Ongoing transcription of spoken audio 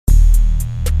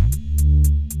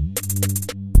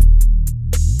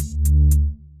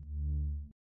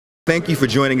Thank you for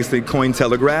joining us at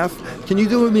Cointelegraph. Can you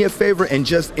do me a favor and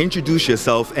just introduce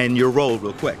yourself and your role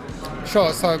real quick?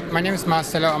 Sure. So my name is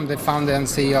Marcelo. I'm the founder and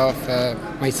CEO of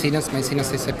Maecenas.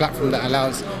 Maecenas is a platform that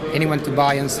allows anyone to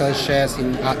buy and sell shares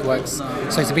in artworks.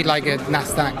 So it's a bit like a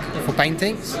NASDAQ for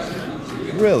paintings.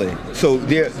 Really? So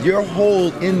your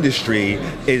whole industry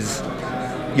is,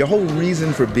 your whole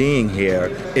reason for being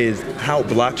here is how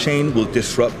blockchain will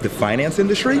disrupt the finance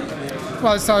industry?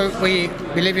 Well, so we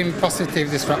believe in positive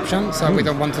disruption, so we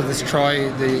don't want to destroy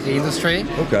the industry.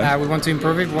 Okay. We want to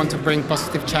improve it, we want to bring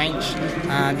positive change.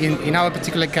 And in our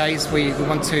particular case, we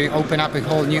want to open up a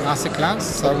whole new asset class.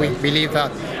 So we believe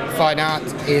that fine art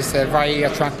is a very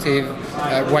attractive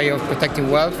way of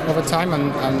protecting wealth over time,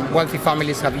 and wealthy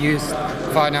families have used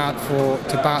fine art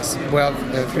to pass wealth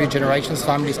through generations,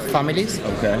 families to families.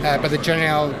 Okay. But the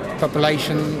general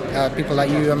population, people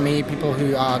like you and me, people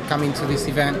who are coming to this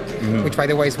event, which by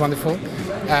the way is wonderful,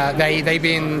 they've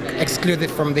been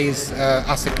excluded from this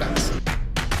asset class.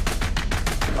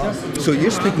 So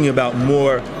you're speaking about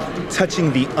more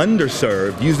touching the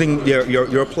underserved, using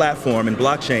your platform and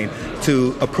blockchain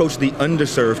to approach the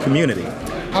underserved community.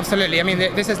 Absolutely. I mean,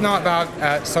 this is not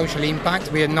about social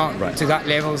impact. We are not to that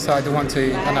level, so I don't want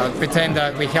to pretend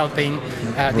that we're helping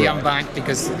the unbanked,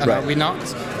 because we're not.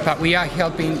 But we are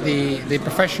helping the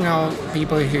professional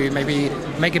people who maybe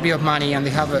make a bit of money and they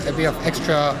have a bit of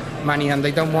extra money and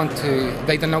they don't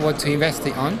know what to invest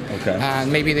it on. Okay.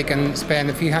 And maybe they can spend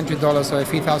a few $100s or a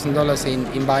few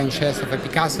 $1,000s in buying shares of a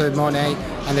Picasso, Monet,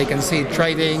 and they can see it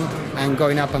trading and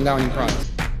going up and down in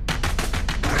price.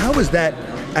 How is that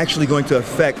actually going to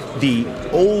affect the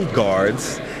old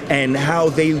guards and how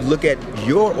they look at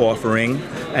your offering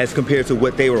as compared to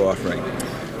what they were offering?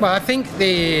 Well, I think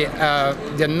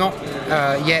they're not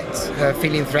yet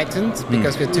feeling threatened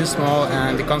because we're too small,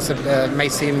 and the concept may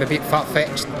seem a bit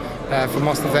far-fetched for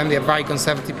most of them. They're very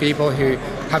conservative people who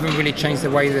haven't really changed the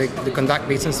way they conduct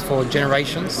business for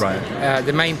generations. Right.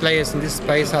 The main players in this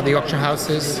space are the auction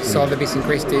houses, Sotheby's and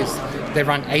Christie's. They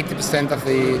run 80% of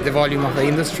the volume of the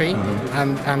industry,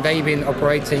 and they've been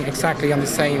operating exactly on the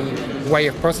same way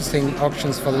of processing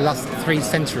auctions for the last 3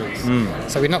 centuries.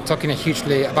 So we're not talking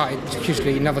about a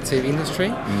hugely innovative industry.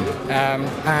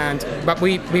 But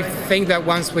we think that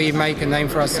once we make a name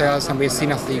for ourselves and we're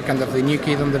seen as the kind of the new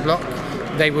kid on the block,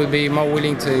 they will be more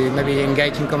willing to maybe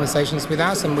engage in conversations with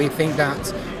us, and we think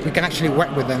that we can actually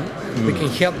work with them. We can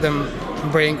help them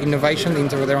bring innovation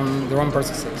into their own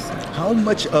processes. How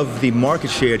much of the market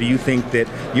share do you think that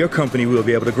your company will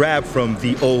be able to grab from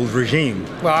the old regime?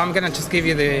 Well, I'm going to just give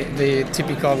you the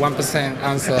typical 1%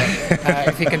 answer.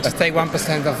 If you can just take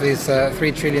 1% of this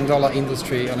 $3 trillion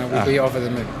industry, and it will be over the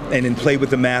moon. And then play with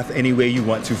the math any way you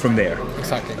want to from there.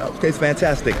 Exactly. Okay, it's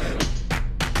fantastic.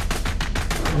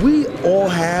 We all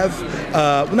have,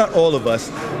 not all of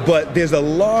us, but there's a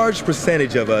large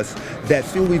percentage of us that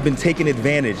feel we've been taken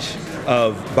advantage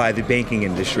of by the banking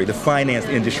industry, the finance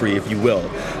industry, if you will,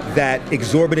 that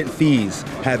exorbitant fees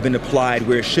have been applied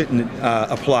where it shouldn't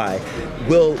apply.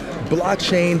 Will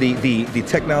blockchain, the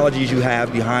technologies you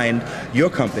have behind your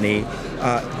company,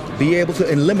 be able to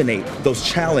eliminate those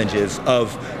challenges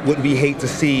of what we hate to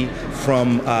see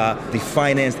from the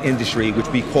finance industry, which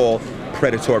we call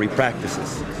predatory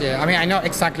practices? Yeah, I mean, I know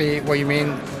exactly what you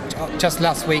mean. Just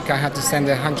last week I had to send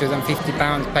a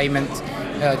 £150 payment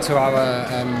to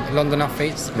our London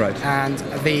office, and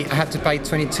I had to pay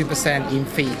 22% in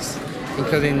fees,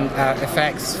 including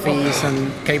FX fees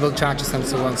and cable charges and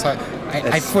so on. So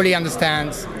I fully understand,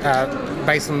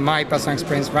 based on my personal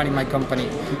experience running my company,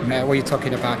 what you're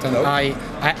talking about. And I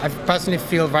personally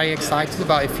feel very excited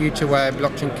about a future where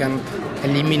blockchain can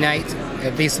eliminate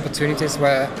these opportunities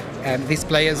where these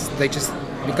players,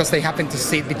 because they happen to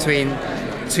sit between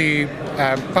 2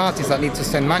 parties that need to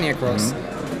send money across,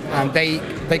 and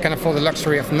they can afford the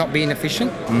luxury of not being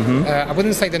efficient. I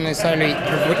wouldn't say they're necessarily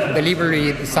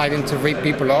deliberately deciding to rip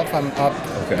people off. I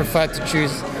prefer to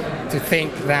choose to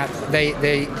think that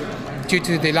they due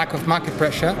to the lack of market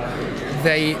pressure,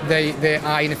 they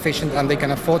are inefficient and they can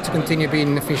afford to continue being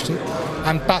inefficient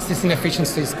and pass these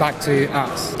inefficiencies back to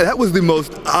us. That was the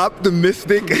most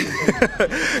optimistic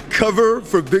cover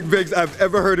for big banks I've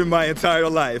ever heard in my entire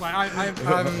life. Well,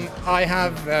 I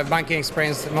have banking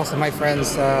experience. Most of my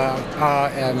friends are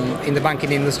in the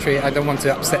banking industry. I don't want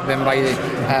to upset them by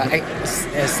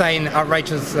saying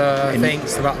outrageous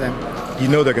things about them. You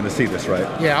know they're going to see this, right?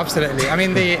 Yeah, absolutely. I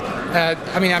mean,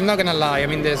 I'm not going to lie. I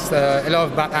mean, there's a lot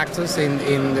of bad actors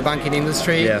in the banking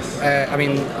industry. Yes. I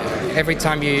mean, every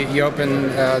time you open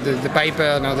the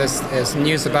paper, there's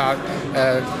news about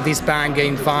this bank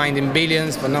getting fined in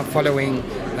billions for not following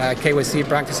KYC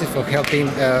practices, for helping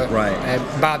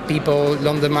bad people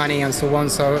launder money and so on.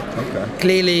 So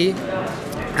clearly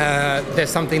there's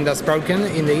something that's broken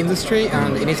in the industry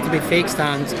and it needs to be fixed.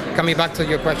 And coming back to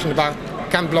your question about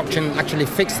can blockchain actually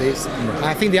fix this,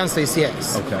 I think the answer is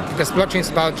yes. Because blockchain is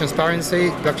about transparency,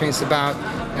 blockchain is about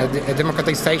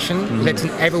democratization, letting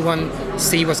everyone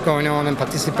see what's going on and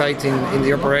participate in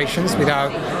the operations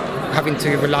without having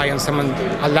to rely on someone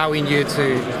allowing you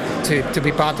to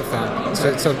be part of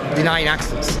that, so denying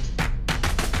access.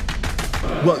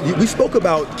 Well, we spoke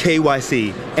about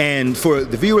KYC, and for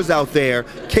the viewers out there,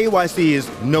 KYC is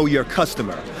know your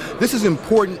customer. This is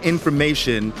important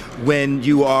information when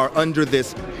you are under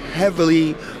this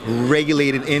heavily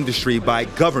regulated industry by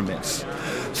governments.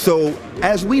 So,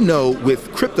 as we know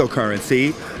with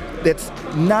cryptocurrency, that's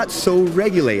not so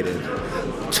regulated.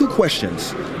 Two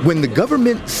questions. When the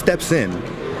government steps in,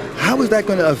 how is that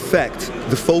going to affect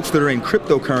the folks that are in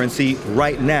cryptocurrency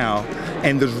right now,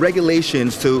 and there's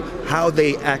regulations to how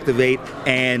they activate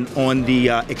and on the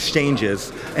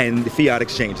exchanges and the fiat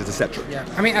exchanges, etc. Yeah,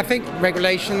 I mean, I think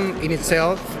regulation in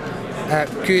itself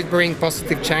could bring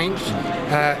positive change.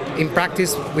 In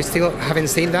practice, we still haven't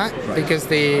seen that because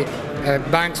the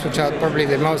banks, which are probably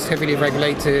the most heavily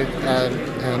regulated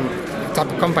type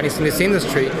of companies in this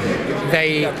industry,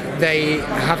 they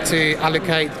have to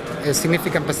allocate a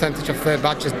significant percentage of their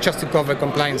budget just to cover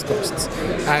compliance costs.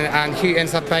 And who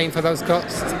ends up paying for those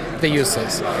costs? The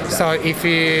users. So if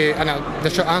you, the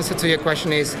short answer to your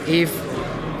question is, if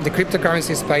the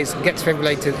cryptocurrency space gets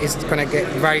regulated, it's going to get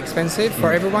very expensive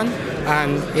for everyone,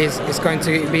 and it's going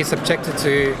to be subjected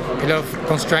to a lot of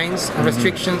constraints and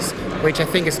restrictions, which I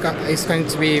think is going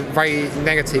to be very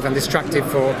negative and destructive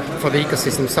for the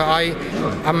ecosystem. So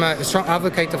I'm a strong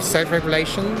advocate of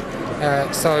self-regulation.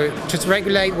 So just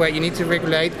regulate where you need to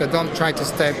regulate, but don't try to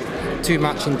step too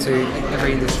much into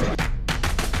every industry.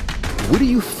 What do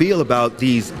you feel about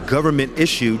these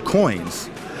government-issued coins?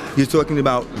 You're talking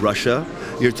about Russia,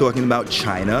 you're talking about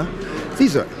China.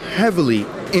 These are heavily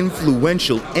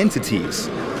influential entities.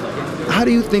 How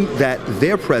do you think that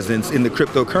their presence in the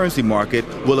cryptocurrency market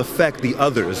will affect the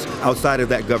others outside of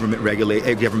that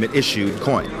government-issued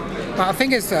coin? Well, I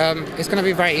think it's going to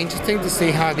be very interesting to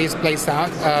see how this plays out.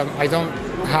 I don't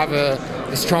have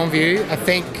a strong view. I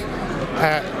think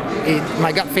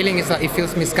my gut feeling is that it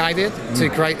feels misguided to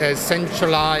create a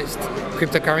centralized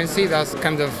cryptocurrency. That's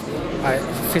kind of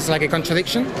feels like a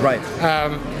contradiction. Right.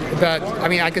 But I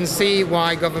mean, I can see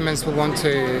why governments will want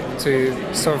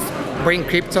to sort of bring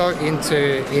crypto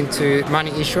into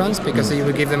money issuance, because it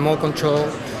will give them more control.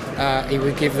 It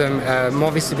will give them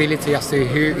more visibility as to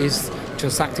who is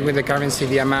transacting with the currency,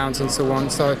 the amounts, and so on.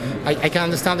 So I can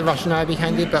understand the rationale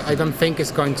behind it, but I don't think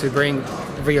it's going to bring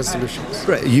real solutions.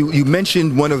 Right. You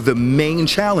mentioned one of the main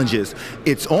challenges.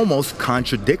 It's almost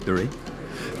contradictory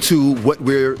to what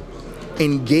we're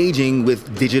engaging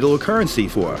with digital currency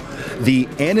for. The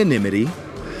anonymity,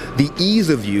 the ease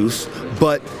of use,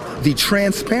 but the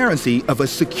transparency of a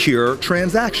secure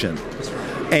transaction.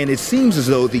 And it seems as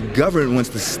though the government wants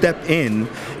to step in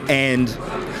and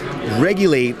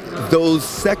regulate those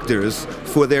sectors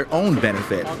for their own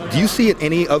benefit. Do you see it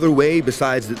any other way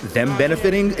besides them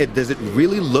benefiting? Does it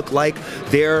really look like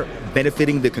they're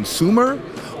benefiting the consumer,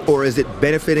 or is it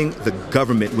benefiting the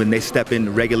government when they step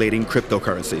in regulating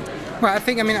cryptocurrency? Well,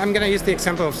 I'm going to use the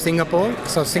example of Singapore.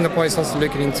 So Singapore is also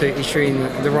looking into issuing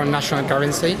their own national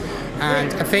currency.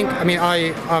 And I think,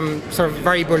 I'm sort of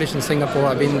very bullish in Singapore.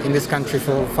 I've been in this country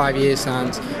for 5 years,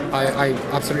 and I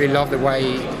absolutely love the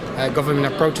way government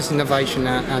approaches innovation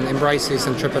and embraces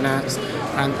entrepreneurs.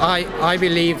 And I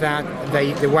believe that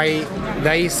the way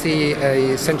they see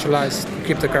a centralized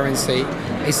cryptocurrency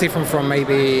is different from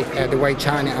maybe the way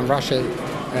China and Russia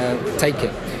take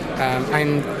it.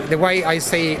 And the way I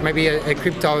see maybe a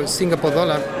crypto Singapore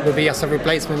dollar will be as a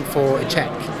replacement for a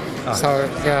check. So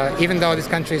even though this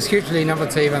country is hugely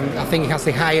innovative and I think it has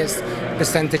the highest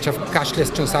percentage of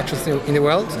cashless transactions in the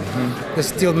world, there's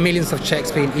still millions of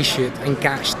checks being issued and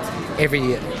cashed every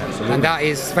year. Absolutely. And that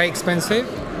is very expensive.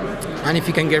 And if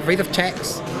you can get rid of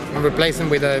checks and replace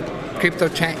them with a crypto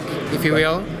check, if you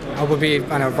will, I would be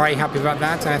very happy about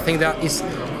that. And I think that is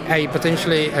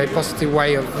potentially a positive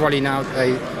way of rolling out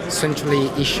a centrally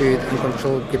issued and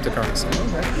controlled cryptocurrency.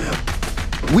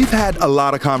 We've had a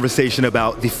lot of conversation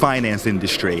about the finance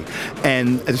industry,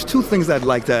 and there's two things I'd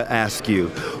like to ask you.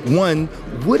 One,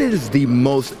 what is the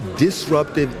most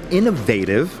disruptive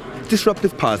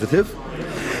positive,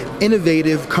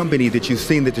 innovative company that you've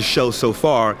seen that to show so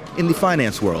far in the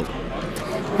finance world?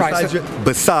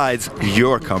 besides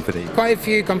your company? Quite a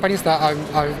few companies that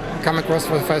I've come across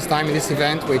for the first time in this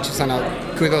event, which is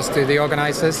kudos to the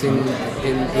organizers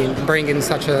in bringing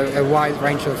such a wide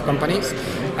range of companies.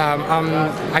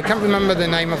 I can't remember the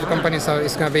name of the company, so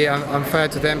it's going to be unfair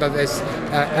to them, but there's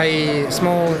a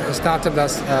small startup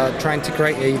that's trying to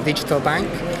create a digital bank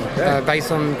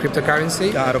based on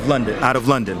cryptocurrency. Out of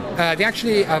London. They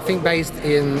actually, I think, based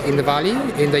in the Valley,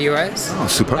 in the US. Oh,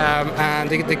 super. And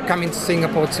they come into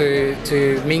Singapore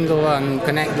to mingle and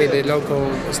connect with the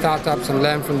local startups and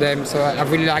learn from them. So I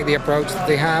really like the approach that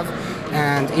they have.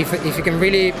 And if you can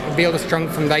really build a strong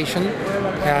foundation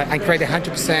and create a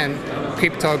 100%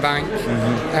 crypto bank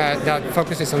that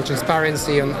focuses on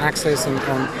transparency, on access, and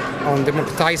on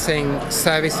democratizing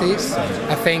services,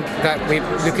 I think that we're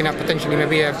looking at potentially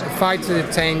maybe a 5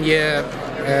 to 10 year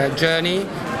journey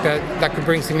that could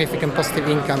bring significant positive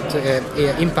impact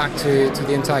to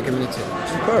the entire community.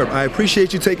 Superb. I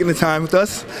appreciate you taking the time with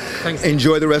us. Thanks.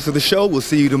 Enjoy the rest of the show. We'll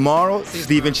see you tomorrow.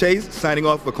 Stephen Chase signing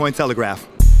off for Cointelegraph.